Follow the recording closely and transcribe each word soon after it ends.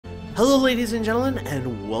Hello ladies and gentlemen,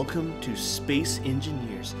 and welcome to Space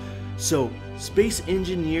Engineers. So, Space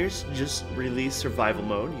Engineers just released survival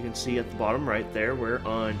mode. You can see at the bottom right there, we're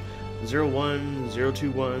on 01,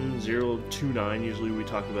 021, 029. Usually we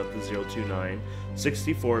talk about the 029.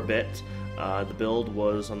 64-bit. The build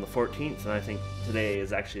was on the 14th, and I think today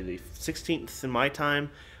is actually the 16th in my time.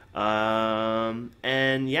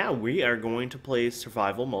 And yeah, we are going to play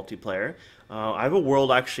survival multiplayer. I have a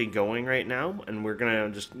world actually going right now, and we're gonna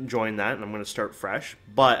just join that, and I'm gonna start fresh.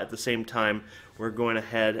 But at the same time, we're going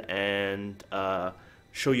ahead and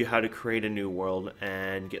show you how to create a new world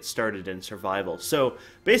and get started in survival. So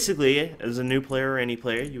basically, as a new player or any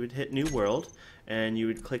player, you would hit New World, and you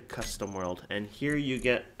would click Custom World, and here you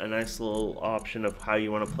get a nice little option of how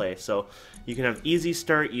you want to play. So you can have Easy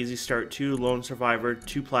Start 2, Lone Survivor,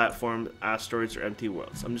 2 Platform, Asteroids, or Empty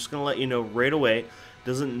Worlds. I'm just going to let you know right away,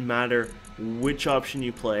 doesn't matter which option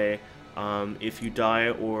you play. If you die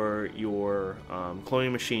or your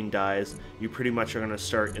cloning machine dies, you pretty much are going to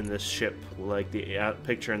start in this ship like the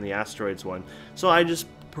picture in the Asteroids one. So I just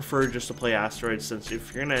prefer just to play Asteroids, since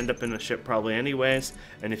if you're going to end up in a ship probably anyways,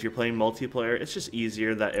 and if you're playing multiplayer, it's just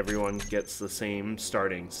easier that everyone gets the same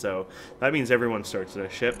starting. So that means everyone starts in a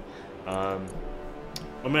ship. I'm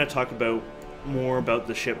going to talk more about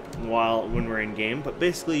the ship when we're in game, but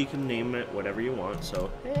basically you can name it whatever you want. So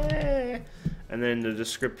and then the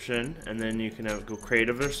description, and then you can go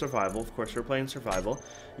creative or survival. Of course we're playing survival.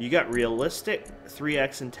 You got realistic,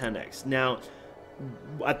 3x, and 10x. Now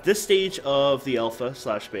at this stage of the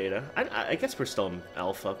alpha/beta, I guess we're still in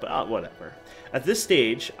alpha, but whatever. At this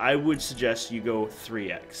stage, I would suggest you go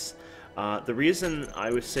 3x. The reason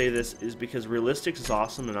I would say this is because realistic is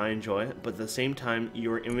awesome and I enjoy it, but at the same time,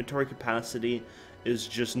 your inventory capacity is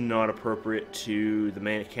just not appropriate to the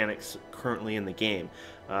mechanics currently in the game.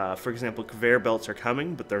 For example, conveyor belts are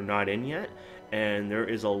coming, but they're not in yet, and there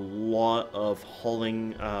is a lot of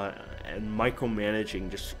hauling and micromanaging,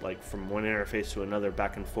 just like from one interface to another,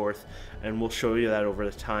 back and forth, and we'll show you that over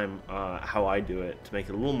the time how I do it to make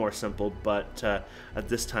it a little more simple, but at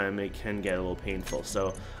this time it can get a little painful.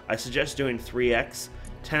 So I suggest doing 3x.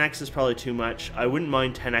 10x is probably too much. I wouldn't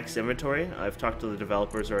mind 10x inventory. I've talked to the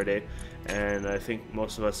developers already, and I think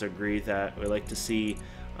most of us agree that we like to see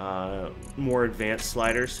more advanced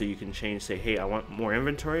sliders, so you can change, say, hey, I want more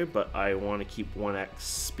inventory, but I want to keep 1x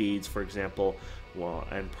speeds, for example,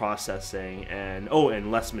 and processing, and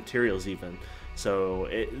and less materials even. So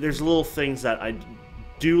there's little things that I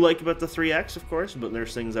do like about the 3x, of course, but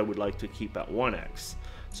there's things I would like to keep at 1x.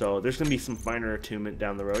 So there's going to be some finer attunement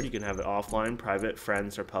down the road. You can have it offline, private,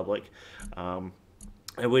 friends, or public.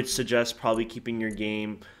 I would suggest probably keeping your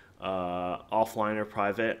game offline or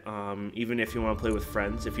private, even if you want to play with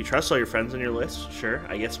friends. If you trust all your friends on your list, sure.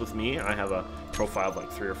 I guess with me, I have a profile of like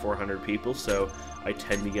 300 or 400 people, so I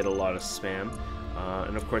tend to get a lot of spam.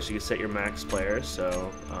 And of course you can set your max players, so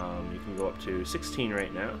you can go up to 16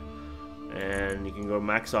 right now, and you can go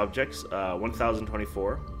max objects,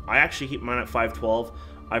 1024. I actually keep mine at 512.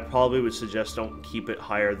 I probably would suggest don't keep it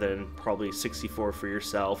higher than probably 64 for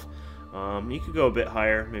yourself. You could go a bit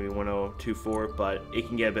higher, maybe 1024, but it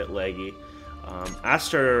can get a bit laggy.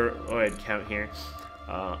 Asteroid count here.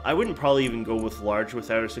 I wouldn't probably even go with large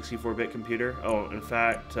without a 64-bit computer. Oh, in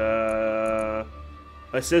fact,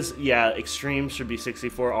 it says, yeah, extreme should be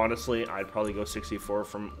 64. Honestly, I'd probably go 64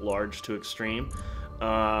 from large to extreme.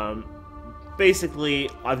 Basically,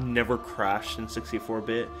 I've never crashed in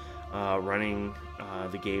 64-bit running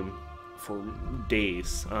the game for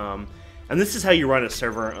days. And this is how you run a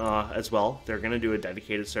server as well. They're going to do a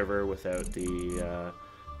dedicated server without the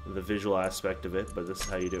visual aspect of it, but this is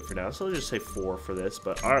how you do it for now. So I'll just say 4 for this,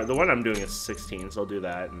 but the one I'm doing is 16, so I'll do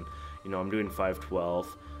that, and I'm doing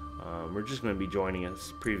 512. We're just going to be joining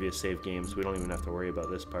us previous save games. We don't even have to worry about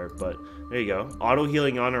this part, but there you go. Auto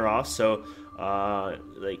healing on or off, so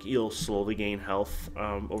like you'll slowly gain health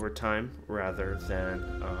over time rather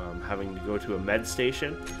than having to go to a med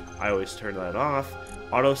station. I always turn that off.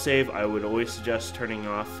 Autosave, I would always suggest turning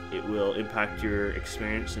off. It will impact your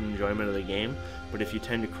experience and enjoyment of the game, but if you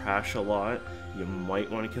tend to crash a lot, you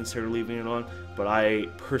might want to consider leaving it on. But I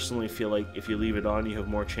personally feel like if you leave it on, you have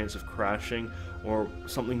more chance of crashing, or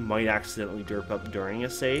something might accidentally derp up during a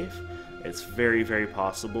save. It's very, very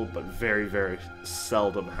possible, but very, very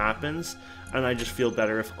seldom happens, and I just feel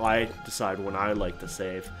better if I decide when I like to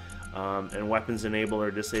save. And weapons enabled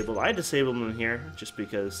or disabled, I disable them here just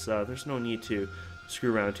because there's no need to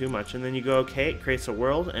screw around too much. And then you go, okay, it creates a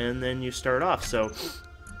world, and then you start off. So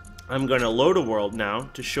I'm going to load a world now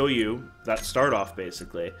to show you that start off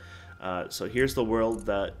basically. So here's the world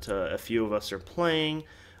that a few of us are playing.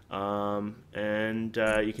 And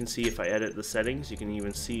you can see if I edit the settings, you can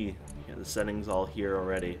even see the settings all here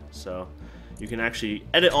already. So you can actually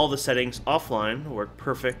edit all the settings offline, work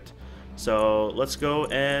perfect. So let's go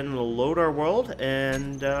and load our world,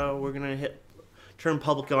 and we're gonna turn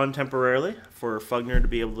public on temporarily for Fugner to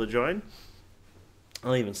be able to join.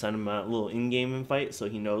 I'll even send him a little in-game invite so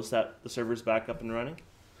he knows that the server's back up and running.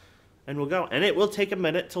 And we'll go. And it will take a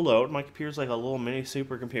minute to load. My computer's like a little mini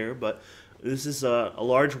supercomputer, but this is a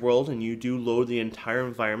large world, and you do load the entire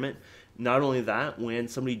environment. Not only that, when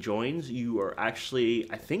somebody joins, you are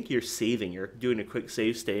actually, I think you're saving. You're doing a quick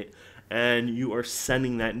save state, and you are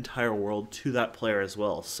sending that entire world to that player as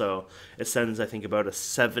well. So it sends, I think, about a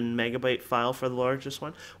 7 megabyte file for the largest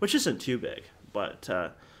one, which isn't too big, but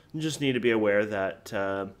you just need to be aware that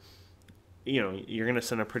you're going to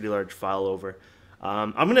send a pretty large file over.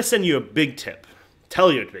 I'm going to send you a big tip.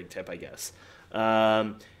 Tell you a big tip, I guess.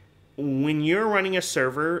 When you're running a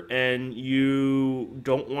server and you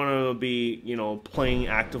don't want to be, playing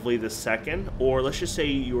actively this second, or let's just say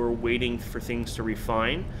you're waiting for things to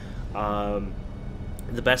refine,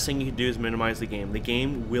 the best thing you can do is minimize the game. The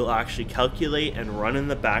game will actually calculate and run in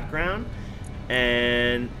the background,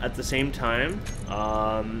 and at the same time,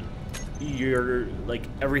 you're like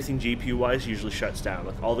everything GPU wise usually shuts down.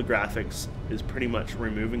 Like all the graphics is pretty much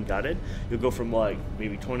removed and gutted. You'll go from like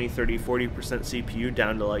maybe 20, 30, 40% CPU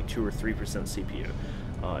down to like 2 or 3% CPU.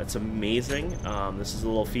 It's amazing. This is a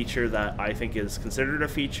little feature that I think is considered a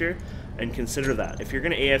feature, and consider that. If you're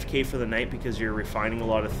going to AFK for the night because you're refining a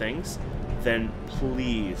lot of things, then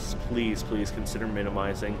please, please, please consider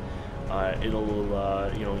minimizing.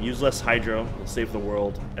 It'll use less hydro, it'll save the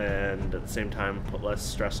world, and at the same time put less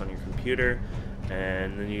stress on your computer.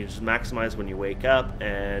 And then you just maximize when you wake up,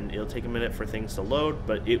 and it'll take a minute for things to load,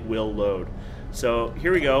 but it will load. So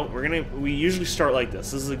here we go. We usually start like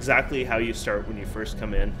this. This is exactly how you start when you first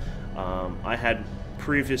come in. I had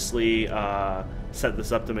previously set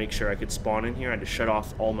this up to make sure I could spawn in here. I had to shut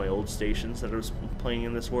off all my old stations that I was playing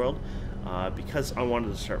in this world because I wanted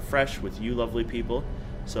to start fresh with you lovely people.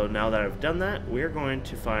 So now that I've done that, we're going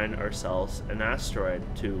to find ourselves an asteroid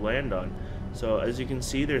to land on. So as you can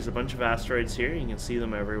see, there's a bunch of asteroids here. You can see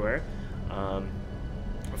them everywhere.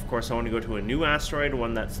 Of course, I want to go to a new asteroid,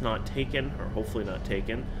 one that's not taken, or hopefully not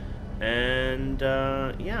taken. And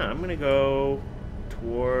yeah, I'm going to go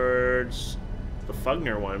towards the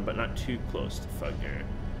Fugner one, but not too close to Fugner.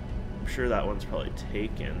 I'm sure that one's probably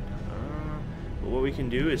taken. But what we can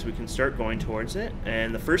do is we can start going towards it.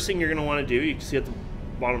 And the first thing you're going to want to do, you can see at the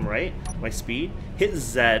bottom right, my speed, hit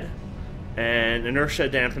Z, and inertia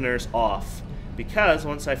dampener's off, because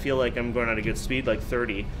once I feel like I'm going at a good speed, like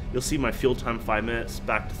 30, you'll see my fuel time 5 minutes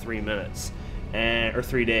back to 3 minutes, or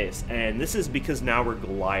 3 days. And this is because now we're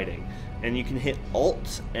gliding, and you can hit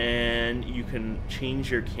Alt, and you can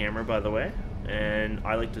change your camera, by the way, and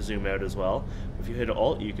I like to zoom out as well. If you hit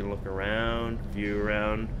Alt, you can look around, view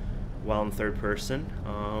around while in third person.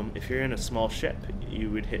 If you're in a small ship, you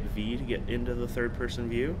would hit V to get into the third person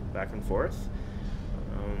view, back and forth.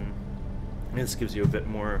 This gives you a bit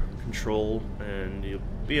more control, and you'll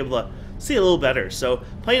be able to see a little better. So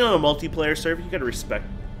playing on a multiplayer server, you got to respect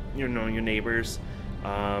your neighbors.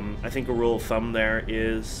 I think a rule of thumb there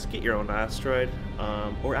is get your own asteroid,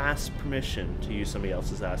 or ask permission to use somebody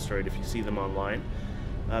else's asteroid if you see them online.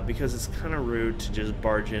 Because it's kind of rude to just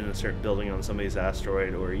barge in and start building on somebody's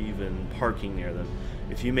asteroid, or even parking near them.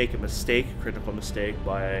 If you make a mistake, a critical mistake,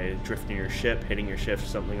 by drifting your ship, hitting your ship,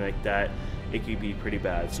 something like that, it could be pretty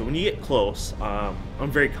bad. So when you get close,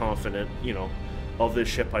 I'm very confident, of this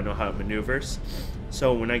ship. I know how it maneuvers.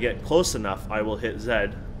 So when I get close enough, I will hit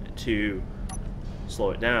Z to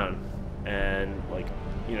slow it down. And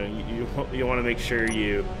you want to make sure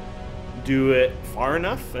you do it far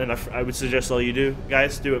enough, and I would suggest all you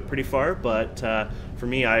guys do it pretty far, but for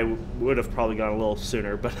me, I would have probably gone a little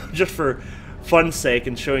sooner, but just for fun's sake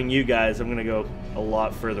and showing you guys, I'm going to go a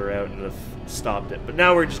lot further out and have stopped it. But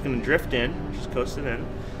now we're just going to drift in, just coasting in,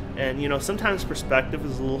 and sometimes perspective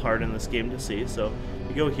is a little hard in this game to see, so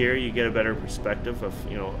you go here, you get a better perspective of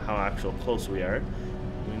how actual close we are.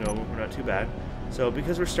 We're not too bad. So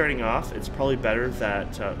because we're starting off, it's probably better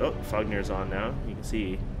that oh, Fugner's on now. You can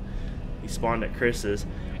see he spawned at Chris's.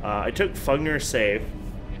 I took Fugner's save,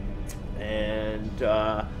 and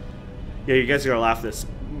yeah, you guys are gonna laugh at this.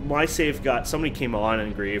 My save somebody came on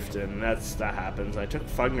and griefed, and that happens. I took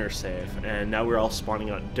Fugner's save, and now we're all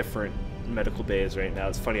spawning on different medical bays right now.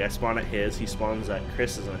 It's funny, I spawn at his, he spawns at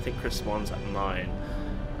Chris's, and I think Chris spawns at mine.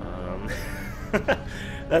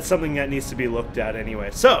 That's something that needs to be looked at anyway.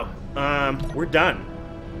 So, we're done.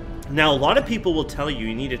 Now, a lot of people will tell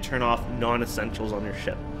you need to turn off non-essentials on your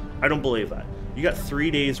ship. I don't believe that. You got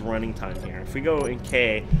 3 days running time here. If we go in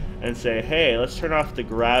K and say, hey, let's turn off the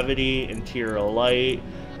gravity, interior light,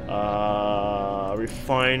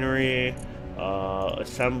 refinery,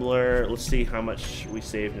 assembler. Let's see how much we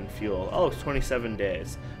saved in fuel. Oh, it's 27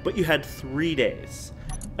 days. But you had 3 days.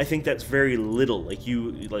 I think that's very little. Like,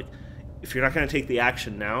 if you're not going to take the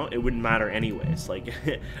action now, it wouldn't matter anyways. Like,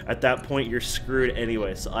 at that point, you're screwed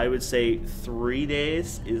anyway. So I would say 3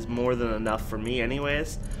 days is more than enough for me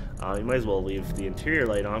anyways. You might as well leave the interior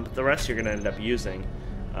light on, but the rest you're going to end up using.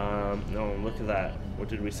 No, look at that. What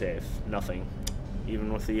did we save? Nothing.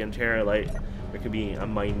 Even with the interior light, there could be a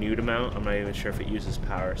minute amount. I'm not even sure if it uses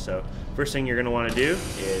power. So first thing you're going to want to do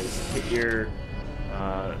is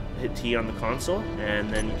hit T on the console,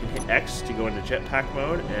 and then you can hit X to go into jetpack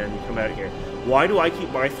mode, and you come out here. Why do I keep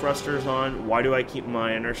my thrusters on? Why do I keep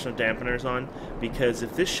my inertial dampeners on? Because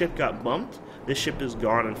if this ship got bumped, this ship is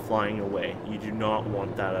gone and flying away. You do not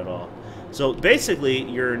want that at all. So basically,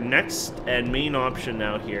 your next and main option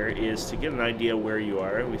now here is to get an idea where you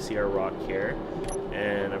are. We see our rock here,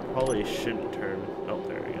 and I probably shouldn't turn. Oh,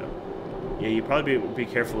 there we go. Yeah, you probably be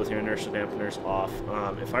careful with your inertial dampeners off.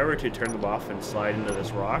 If I were to turn them off and slide into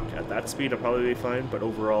this rock at that speed, I'll probably be fine. But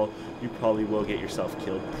overall, you probably will get yourself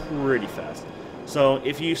killed pretty fast. So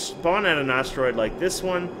if you spawn at an asteroid like this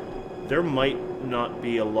one, there might not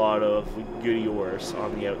be a lot of goody ores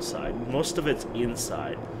on the outside. Most of it's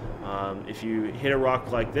inside. If you hit a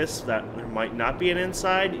rock like this that there might not be an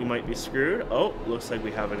inside, you might be screwed. Oh, looks like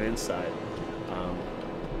we have an inside.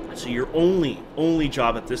 So your only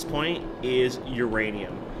job at this point is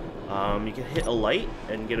uranium. You can hit a light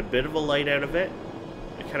and get a bit of a light out of it.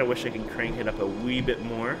 I kind of wish I could crank it up a wee bit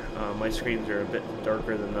more. My screens are a bit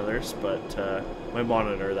darker than others, but my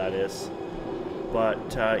monitor, that is.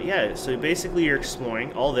 But yeah, so basically you're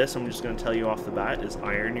exploring. All this, I'm just going to tell you off the bat, is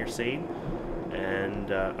iron you're seeing.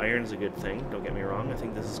 And iron's a good thing, don't get me wrong. I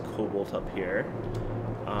think this is cobalt up here.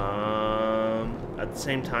 At the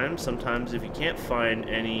same time, sometimes if you can't find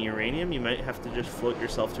any uranium, you might have to just float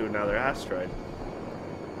yourself to another asteroid.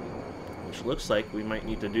 Which looks like we might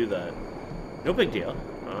need to do that. No big deal.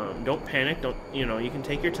 Don't panic, you can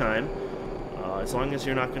take your time. As long as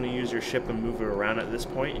you're not going to use your ship and move it around at this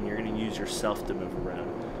point, and you're going to use yourself to move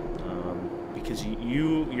around. Because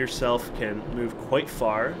you yourself can move quite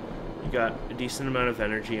far. You got a decent amount of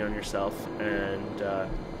energy on yourself, and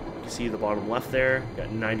you can see the bottom left there,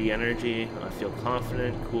 got 90 energy. I feel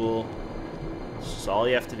confident, cool. It's just all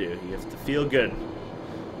you have to do. You have to feel good.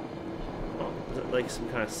 Oh, is it like some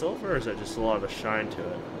kind of silver, or is that just a lot of shine to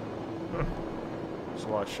it? Huh. Just a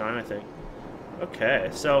lot of shine, I think. Okay,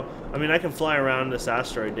 so, I mean, I can fly around this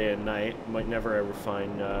asteroid day and night. Might never ever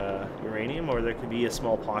find uranium, or there could be a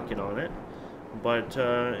small pocket on it. But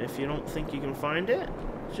if you don't think you can find it,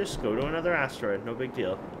 just go to another asteroid. No big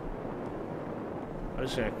deal. I'm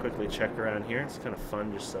just going to quickly check around here. It's kind of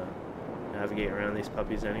fun just to navigate around these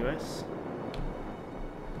puppies anyways.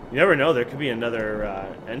 You never know, there could be another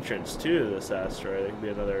entrance to this asteroid. There could be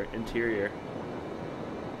another interior.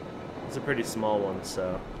 It's a pretty small one,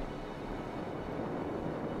 so...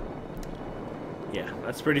 yeah,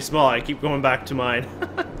 that's pretty small. I keep going back to mine.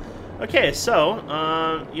 Okay,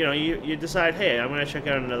 so, you decide, hey, I'm going to check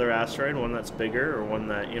out another asteroid, one that's bigger, or one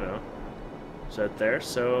that, is out there.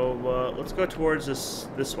 So, let's go towards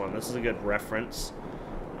this one. This is a good reference.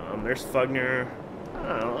 There's Fugner.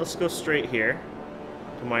 I don't know, let's go straight here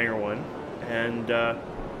to Miner 1. And,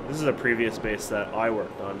 this is a previous base that I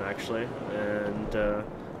worked on, actually. And,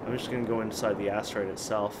 I'm just going to go inside the asteroid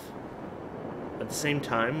itself. At the same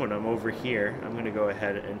time, when I'm over here, I'm going to go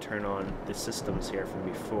ahead and turn on the systems here from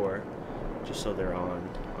before, just so they're on,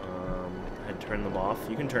 and turn them off.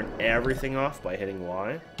 You can turn everything off by hitting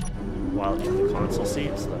Y while in the console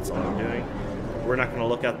seat, so that's all I'm doing. We're not going to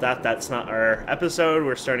look at that. That's not our episode.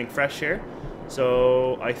 We're starting fresh here.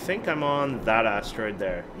 So I think I'm on that asteroid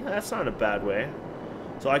there. Yeah, that's not a bad way.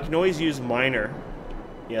 So I can always use Miner.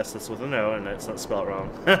 Yes, that's with an O, and it's not spelled wrong.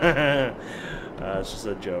 It's just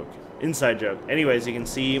a joke. Inside joke. Anyways, you can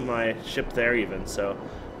see my ship there even. So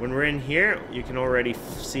when we're in here, you can already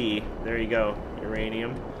see, there you go,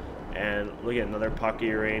 uranium. And look at another pocket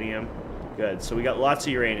uranium. Good. So we got lots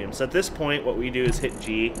of uranium. So at this point, what we do is hit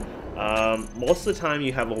G. Most of the time,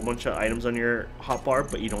 you have a whole bunch of items on your hotbar,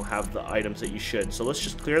 but you don't have the items that you should. So let's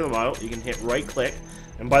just clear them out. You can hit right click.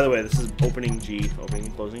 And by the way, this is opening G, opening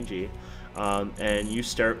and closing G. And you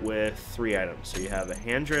start with 3 items. So you have a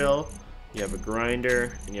hand drill, you have a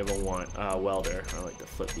grinder, and you have a welder. I like to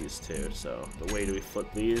flip these two. So the way we flip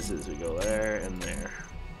these is we go there and there.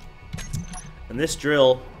 And this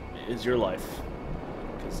drill is your life,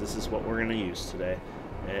 because this is what we're going to use today.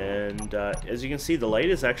 And as you can see, the light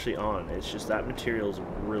is actually on. It's just that material is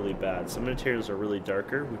really bad. Some materials are really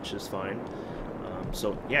darker, which is fine.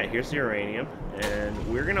 So yeah, here's the uranium, and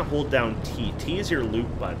we're gonna hold down T. T is your loot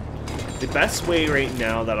button. The best way right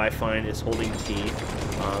now that I find is holding T.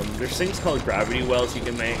 There's things called gravity wells you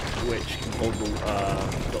can make, which can hold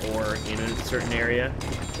the ore in a certain area,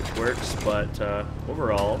 which works. But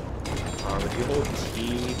overall, if you hold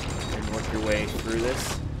T and work your way through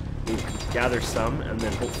this, you can gather some, and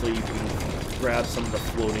then hopefully you can grab some of the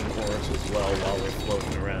floating ores as well while they're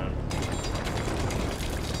floating around.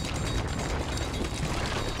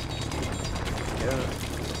 Yeah.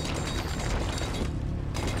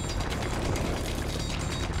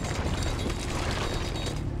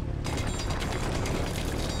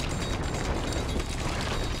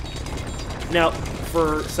 Now,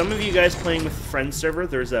 for some of you guys playing with the friend server,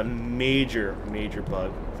 there's a major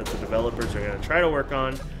bug that the developers are going to try to work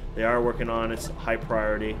on. They are working on. It's high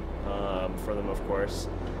priority for them, of course.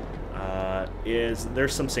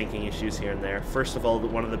 There's some syncing issues here and there. First of all,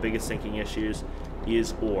 one of the biggest syncing issues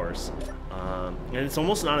is ores. And it's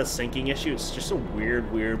almost not a syncing issue, it's just a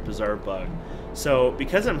weird, bizarre bug. So,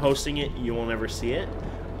 because I'm hosting it, you will never see it.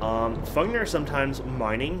 Fugner sometimes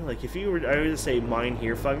mining, like if you were, I would say mine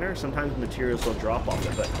here, Fugner, sometimes materials will drop off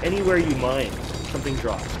it, but anywhere you mine, something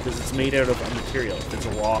drops, because it's made out of a material. If it's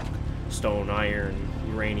a rock, stone, iron,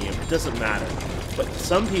 uranium, it doesn't matter. But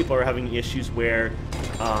some people are having issues where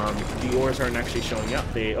the ores aren't actually showing up.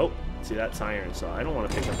 Oh, see, that's iron, so I don't want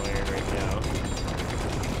to pick up iron right now.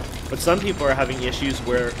 But some people are having issues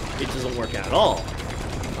where it doesn't work at all.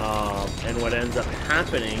 And what ends up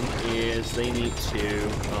happening is they need to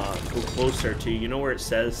go closer to, you know where it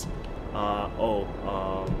says,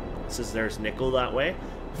 it says there's nickel that way?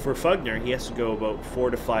 For Fugner, he has to go about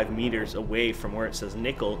 4 to 5 meters away from where it says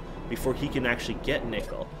nickel before he can actually get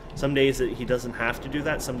nickel. Some days he doesn't have to do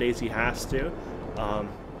that, some days he has to.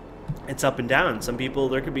 It's up and down. Some people,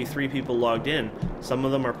 there could be 3 people logged in. Some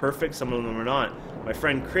of them are perfect, some of them are not. My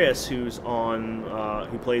friend Chris, who's on,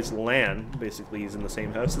 who plays LAN, basically he's in the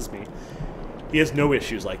same house as me, he has no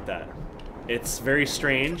issues like that. It's very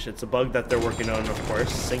strange. It's a bug that they're working on, of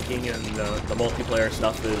course. Syncing and the multiplayer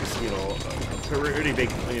stuff is, you know, a pretty big,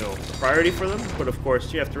 you know, priority for them. But of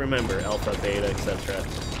course, you have to remember alpha, beta, etc.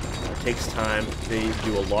 It takes time. They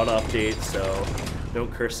do a lot of updates, so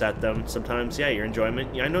don't curse at them. Sometimes, yeah, your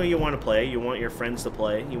enjoyment. I know you want to play. You want your friends to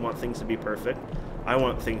play. You want things to be perfect. I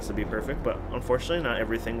want things to be perfect, but unfortunately not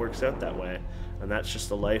everything works out that way, and that's just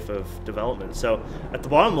the life of development. So at the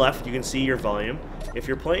bottom left you can see your volume. If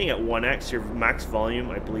you're playing at 1x, your max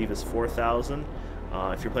volume I believe is 4,000.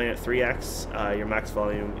 If you're playing at 3x, your max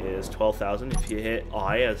volume is 12,000. If you hit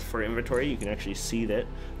I as for inventory, you can actually see that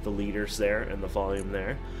the liters there and the volume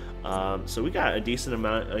there. So we got a decent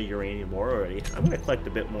amount of uranium ore already. I'm going to collect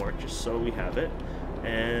a bit more just so we have it.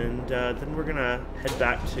 And then we're gonna head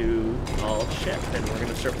back to our ship and we're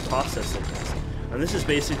gonna start processing this. And this is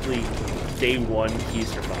basically day 1 key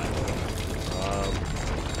survival.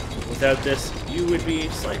 Without this, you would be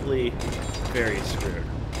slightly very screwed.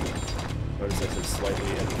 Notice I said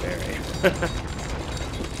slightly and very.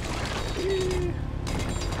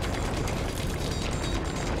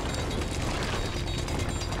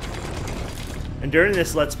 And during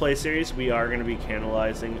this Let's Play series, we are going to be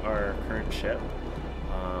canalizing our current ship.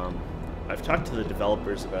 I've talked to the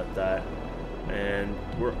developers about that, and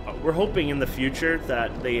we're hoping in the future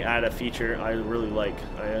that they add a feature I really like.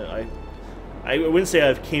 I wouldn't say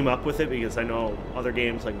I've came up with it because I know other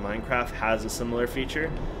games like Minecraft has a similar feature,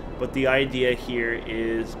 but the idea here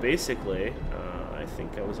is basically, I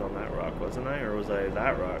think I was on that rock, wasn't I? Or was I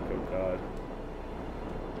that rock? Oh god.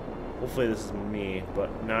 Hopefully this is me,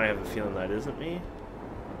 but now I have a feeling that isn't me.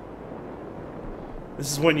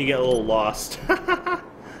 This is when you get a little lost.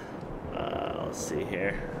 Let's see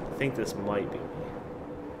here. I think this might be me.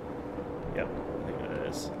 Yep, I think that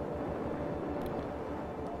is.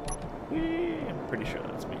 I'm pretty sure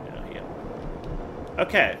that's me now, yeah.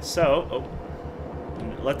 Okay, so,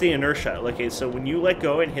 let the inertia, okay, so when you let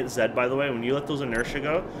go and hit Z, by the way, when you let those inertia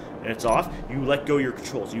go and it's off, you let go your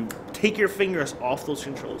controls. You take your fingers off those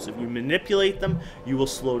controls. If you manipulate them, you will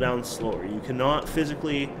slow down slower. You cannot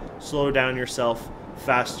physically slow down yourself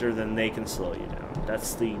faster than they can slow you down.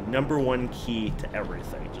 That's the #1 key to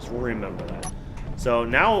everything. Just remember that. So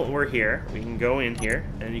now we're here. We can go in here,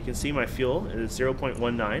 and you can see my fuel is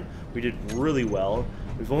 0.19. We did really well.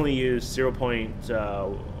 We've only used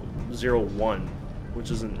 0.01, which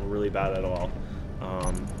isn't really bad at all.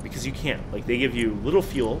 Because you can't. Like, they give you little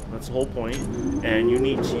fuel, that's the whole point, and you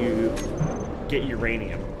need to get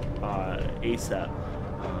uranium ASAP.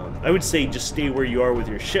 I would say just stay where you are with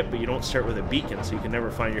your ship, but you don't start with a beacon, so you can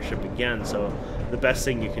never find your ship again. So the best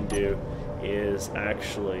thing you can do is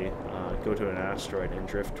actually go to an asteroid and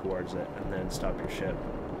drift towards it, and then stop your ship.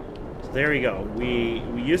 So there we go. We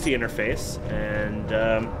use the interface, and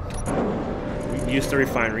we use the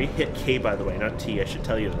refinery. Hit K, by the way, not T. I should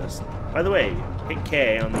tell you this. By the way, hit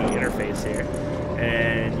K on the interface here,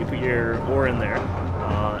 and you put your ore in there,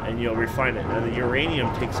 and you'll refine it. Now, the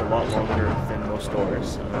uranium takes a lot longer than most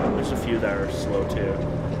ores. There's a few that are slow too.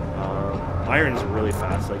 Iron's really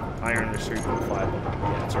fast, like iron is 3.5, but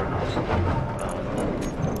yeah, it's already.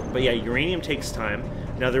 But yeah, uranium takes time.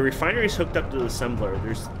 Now the refinery is hooked up to the assembler.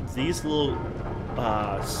 There's these little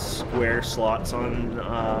square slots on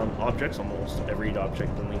objects, almost every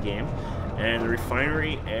object in the game. And the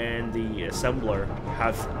refinery and the assembler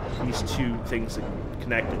have these two things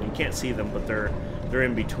connected. You can't see them, but they're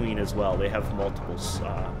in between as well. They have multiple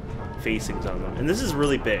facings on them. And this is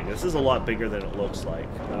really big. This is a lot bigger than it looks like.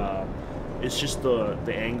 It's just the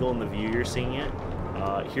angle and the view you're seeing it.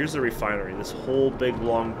 Here's the refinery. This whole big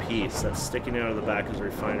long piece that's sticking out of the back is the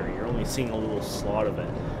refinery. You're only seeing a little slot of it.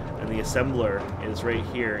 And the assembler is right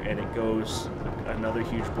here, and it goes another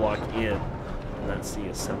huge block in. And that's the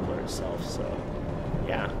assembler itself. So,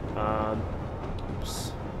 yeah.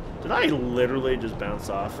 Oops. Did I literally just bounce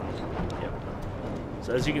off? Yep.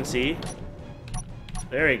 So as you can see,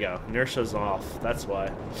 there you go. Inertia's off. That's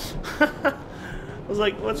why. I was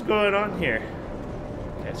like, what's going on here?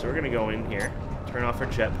 Okay, so we're gonna go in here, turn off our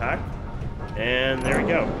jetpack, and there we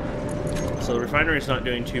go. So the refinery is not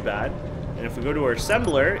doing too bad. And if we go to our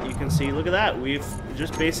assembler, you can see, look at that. We've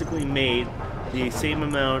just basically made the same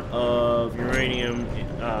amount of uranium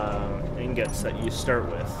ingots that you start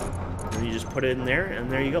with. And you just put it in there, and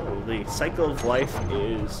there you go. The cycle of life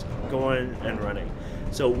is going and running.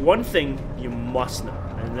 So one thing you must know,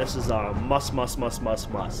 and this is a must,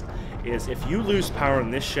 is if you lose power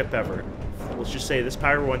on this ship ever, let's just say this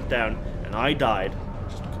power went down and I died,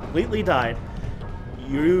 just completely died,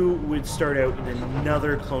 you would start out in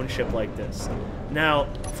another clone ship like this.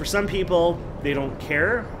 Now, for some people, they don't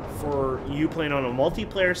care. For you playing on a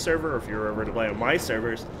multiplayer server, or if you're ever to play on my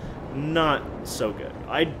servers, not so good.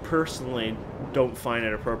 I personally don't find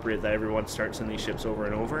it appropriate that everyone starts in these ships over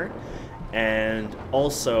and over. And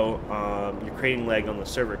also, you're creating lag on the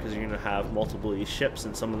server because you're going to have multiple of these ships,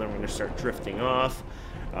 and some of them are going to start drifting off.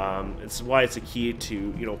 It's why it's a key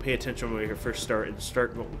to, pay attention when you first start and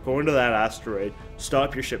start going to that asteroid,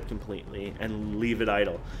 stop your ship completely, and leave it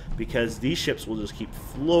idle. Because these ships will just keep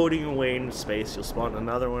floating away into space. You'll spawn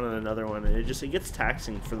another one and another one, and it gets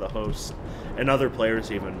taxing for the hosts and other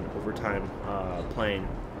players even over time playing.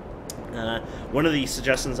 One of the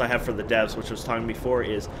suggestions I have for the devs, which I was talking before,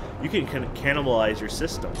 is you can cannibalize your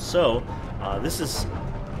system. So this is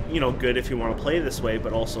good if you want to play this way,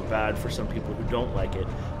 but also bad for some people who don't like it.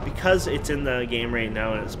 Because it's in the game right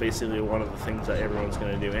now, and it's basically one of the things that everyone's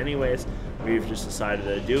going to do anyways, we've just decided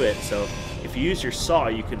to do it. So if you use your saw,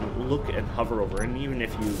 you can look and hover over, and even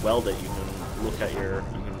if you weld it, you can look at you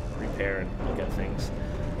can repair and look at things.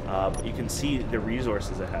 But you can see the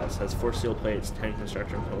resources it has. It has 4 steel plates, 10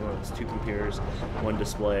 construction components, 2 computers, 1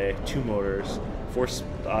 display, 2 motors, 4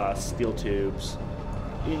 steel tubes.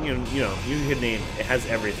 You can name it. It has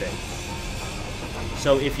everything.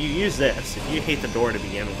 So if you use this, if you hate the door to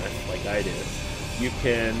begin with, like I do, you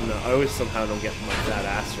can, I always somehow don't get that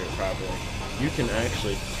asteroid properly. You can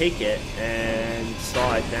actually take it and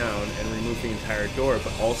saw it down and remove the entire door,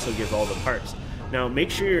 but also give all the parts. Now,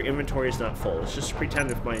 make sure your inventory is not full. Let's just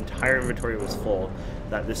pretend if my entire inventory was full,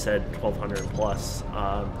 that this said 1200 plus.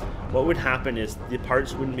 What would happen is the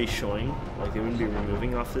parts wouldn't be showing, like they wouldn't be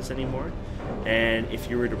removing off this anymore. And if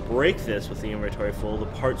you were to break this with the inventory full, the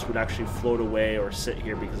parts would actually float away or sit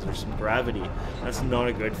here because there's some gravity. That's not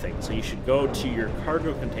a good thing. So you should go to your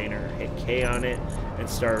cargo container, hit K on it, and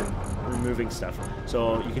start removing stuff.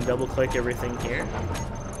 So you can double click everything here.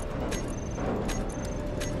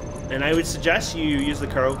 And I would suggest you use the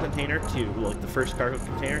cargo container the first cargo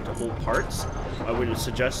container to hold parts. I would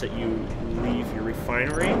suggest that you leave your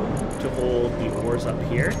refinery to hold the ores up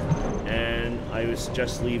here. And I would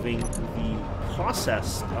suggest leaving the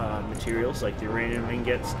processed materials like the uranium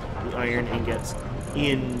ingots, the iron ingots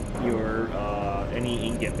in your any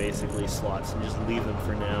ingot basically slots, and just leave them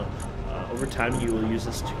for now. Over time you will use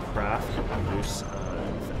this to craft and produce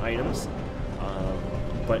items.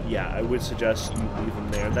 But yeah, I would suggest you leave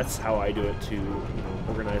them there. That's how I do it to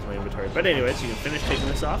organize my inventory. But anyways, you can finish taking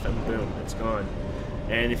this off and boom, it's gone.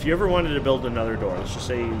 And if you ever wanted to build another door, let's just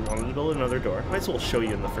say you wanted to build another door, might as well show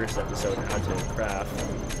you in the first episode how to craft.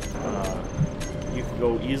 You can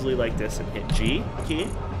go easily like this and hit G key,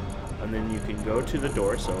 and then you can go to the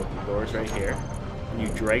door, so the door is right here, and you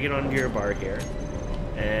drag it onto your bar here,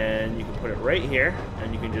 and you can put it right here,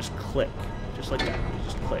 and you can just click, just like that, you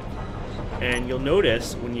just click. And you'll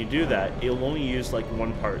notice when you do that, it'll only use like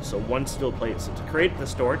one part, so one steel plate. So to create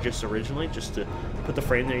this door, just originally, just to put the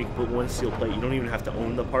frame there, you can put one steel plate. You don't even have to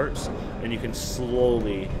own the parts, and you can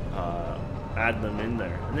slowly add them in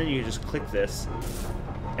there. And then you just click this,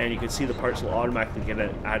 and you can see the parts will automatically get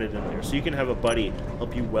added in there. So you can have a buddy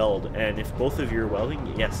help you weld, and if both of you are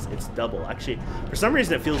welding, yes, it's double. Actually, for some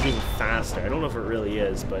reason it feels even faster. I don't know if it really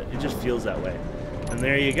is, but it just feels that way. And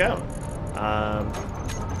there you go.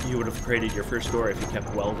 You would have created your first door if you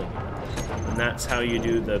kept welding it. And that's how you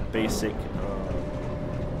do the basic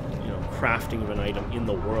crafting of an item in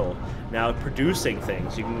the world. Now, producing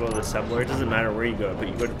things, you can go to the assembler. It doesn't matter where you go, but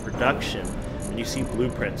you go to production, and you see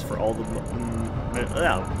blueprints for all the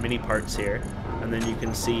mini parts here. And then you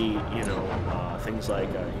can see, things like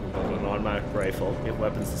you can build an automatic rifle. You have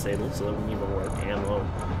weapons disabled, so that wouldn't even work. Ammo.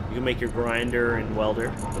 You can make your grinder and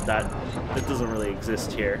welder, but that doesn't really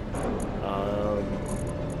exist here.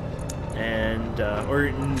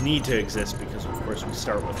 Or need to exist, because of course we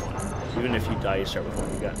start with one. Even if you die, you start with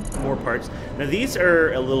one. You got more parts. Now these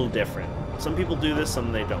are a little different. Some people do this,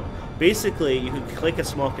 some they don't. Basically, you can click a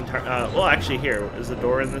small container. Well, actually, here is the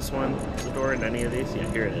door in this one. Is the door in any of these? Yeah,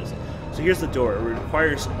 here it is. So here's the door. It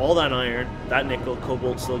requires all that iron, that nickel,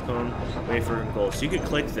 cobalt, silicone, wafer, and gold. So you could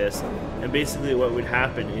click this, and basically what would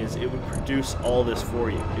happen is it would produce all this for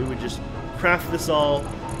you. It would just craft this all,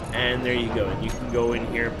 and there you go. And you can go in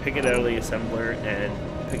here, pick it out of the assembler, and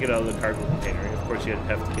pick it out of the cargo container. And of course, you'd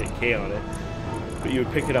have to get K on it, but you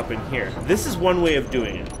would pick it up in here. This is one way of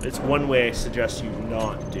doing it. It's one way I suggest you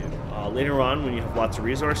not do. Later on, when you have lots of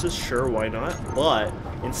resources, sure, why not? But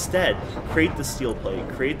instead, create the steel plate,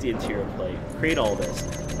 create the interior plate, create all this.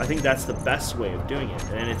 I think that's the best way of doing it,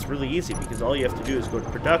 and it's really easy because all you have to do is go to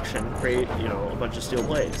production, create a bunch of steel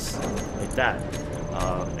plates like that.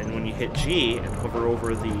 And when you hit G and hover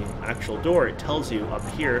over the actual door, it tells you up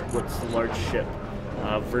here what's the large ship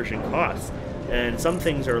version costs. And some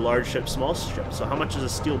things are large ship, small ship. So how much is a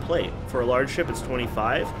steel plate? For a large ship, it's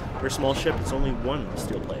 25. For a small ship, it's only 1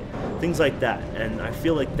 steel plate. Things like that. And I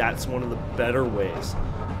feel like that's one of the better ways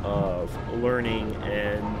of learning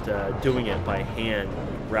and doing it by hand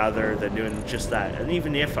rather than doing just that. And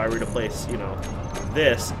even if I were to place,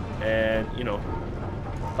 this and,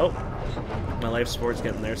 oh, my life support's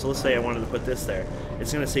getting there. So let's say I wanted to put this there.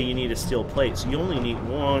 It's going to say you need a steel plate. So you only need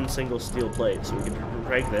 1 single steel plate. So we can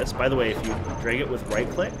drag this. By the way, if you drag it with right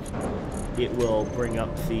click, it will bring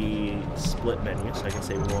up the split menu. So I can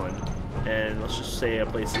say 1. And let's just say I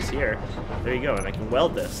place this here. There you go. And I can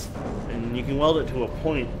weld this. And you can weld it to a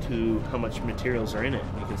point to how much materials are in it.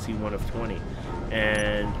 You can see 1 of 20.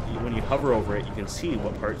 And when you hover over it, you can see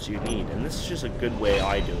what parts you need. And this is just a good way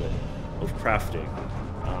I do it of crafting.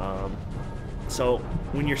 So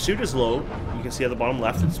when your suit is low, you can see at the bottom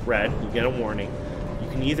left it's red. You get a warning. You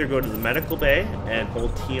can either go to the medical bay and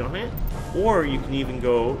hold T on it, or you can even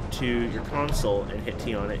go to your console and hit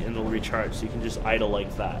T on it and it'll recharge. So you can just idle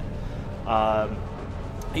like that.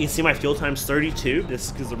 You can see my fuel time's 32. This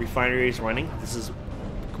is because the refinery is running. This is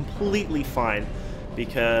completely fine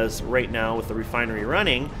because right now with the refinery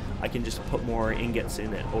running, I can just put more ingots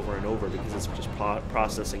in it over and over because it's just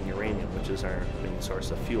processing uranium, which is our main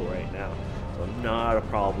source of fuel right now. So not a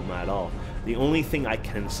problem at all. The only thing I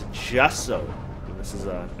can suggest, though, and this is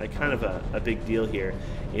a kind of a big deal here,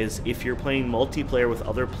 is if you're playing multiplayer with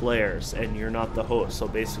other players and you're not the host. So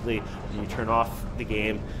basically, when you turn off the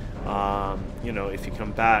game, if you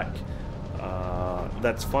come back,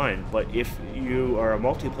 that's fine. But if you are a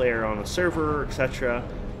multiplayer on a server, etc.,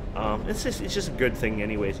 it's just a good thing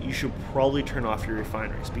anyways. You should probably turn off your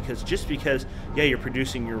refineries because yeah, you're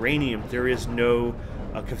producing uranium, there is no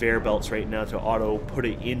conveyor belts right now to auto put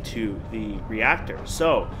it into the reactor.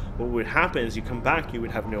 So what would happen is you come back, you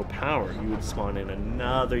would have no power. You would spawn in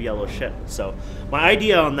another yellow ship. So my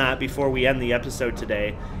idea on that before we end the episode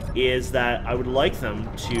today is that I would like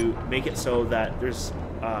them to make it so that there's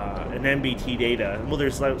an MBT data. Well,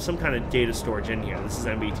 there's like some kind of data storage in here. This is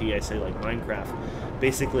MBT, I say like Minecraft.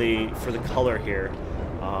 Basically, for the color here,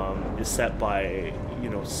 is set by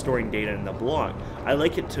storing data in the block. I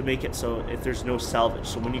like it to make it so if there's no salvage.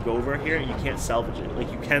 So when you go over here, you can't salvage it.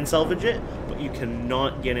 Like you can salvage it, but you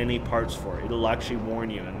cannot get any parts for it. It'll actually warn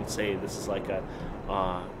you and say this is like a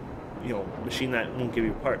machine that won't give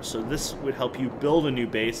you parts. So this would help you build a new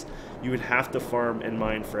base. You would have to farm and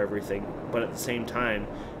mine for everything, but at the same time,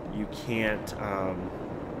 you can't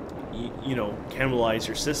cannibalize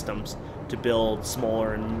your systems to build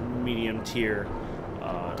smaller and medium tier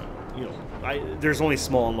you know, there's only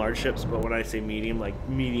small and large ships, but when I say medium, like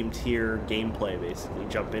medium tier gameplay, basically,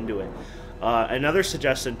 jump into it. Another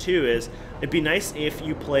suggestion too is it'd be nice if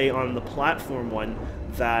you play on the platform one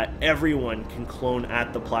that everyone can clone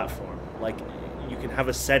at the platform. Like, you can have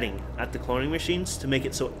a setting at the cloning machines to make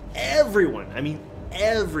it so everyone, I mean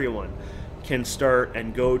everyone, can start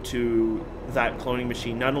and go to that cloning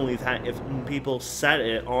machine. Not only that, if people set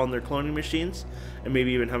it on their cloning machines, and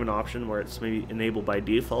maybe even have an option where it's maybe enabled by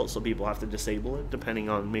default, so people have to disable it depending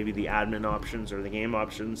on maybe the admin options or the game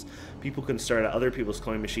options. People can start at other people's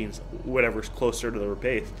cloning machines, whatever's closer to their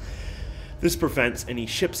base. This prevents any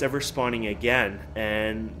ships ever spawning again,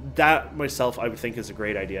 and that myself I would think is a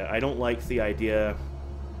great idea. I don't like the idea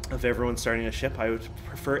of everyone starting a ship. I would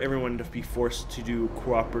prefer everyone to be forced to do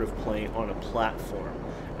cooperative play on a platform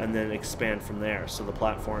and then expand from there. So the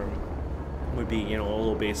platform would be, you know, a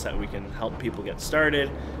little base that we can help people get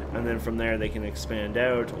started, and then from there they can expand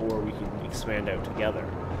out, or we can expand out together.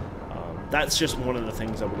 That's just one of the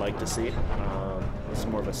things I would like to see. It's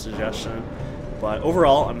more of a suggestion. But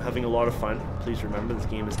overall, I'm having a lot of fun. Please remember, this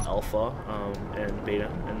game is alpha and beta,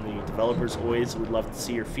 and the developers always would love to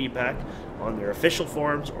see your feedback on their official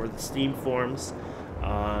forums or the Steam forums.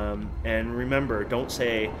 And remember, don't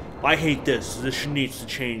say, I hate this, this needs to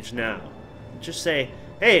change now. Just say,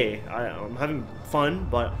 hey, I'm having fun,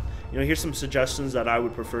 but you know, here's some suggestions that I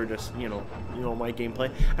would prefer to, you know, my gameplay.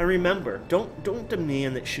 And remember, don't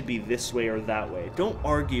demand that it should be this way or that way. Don't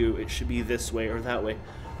argue it should be this way or that way.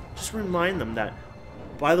 Just remind them that,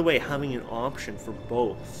 by the way, having an option for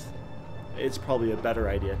both, it's probably a better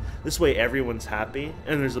idea. This way everyone's happy,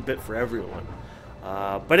 and there's a bit for everyone.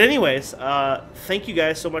 But anyways, thank you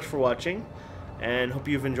guys so much for watching, and hope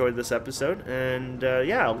you've enjoyed this episode. And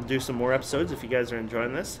yeah, I'll do some more episodes if you guys are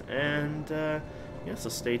enjoying this. And yeah, so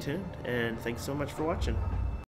stay tuned, and thanks so much for watching.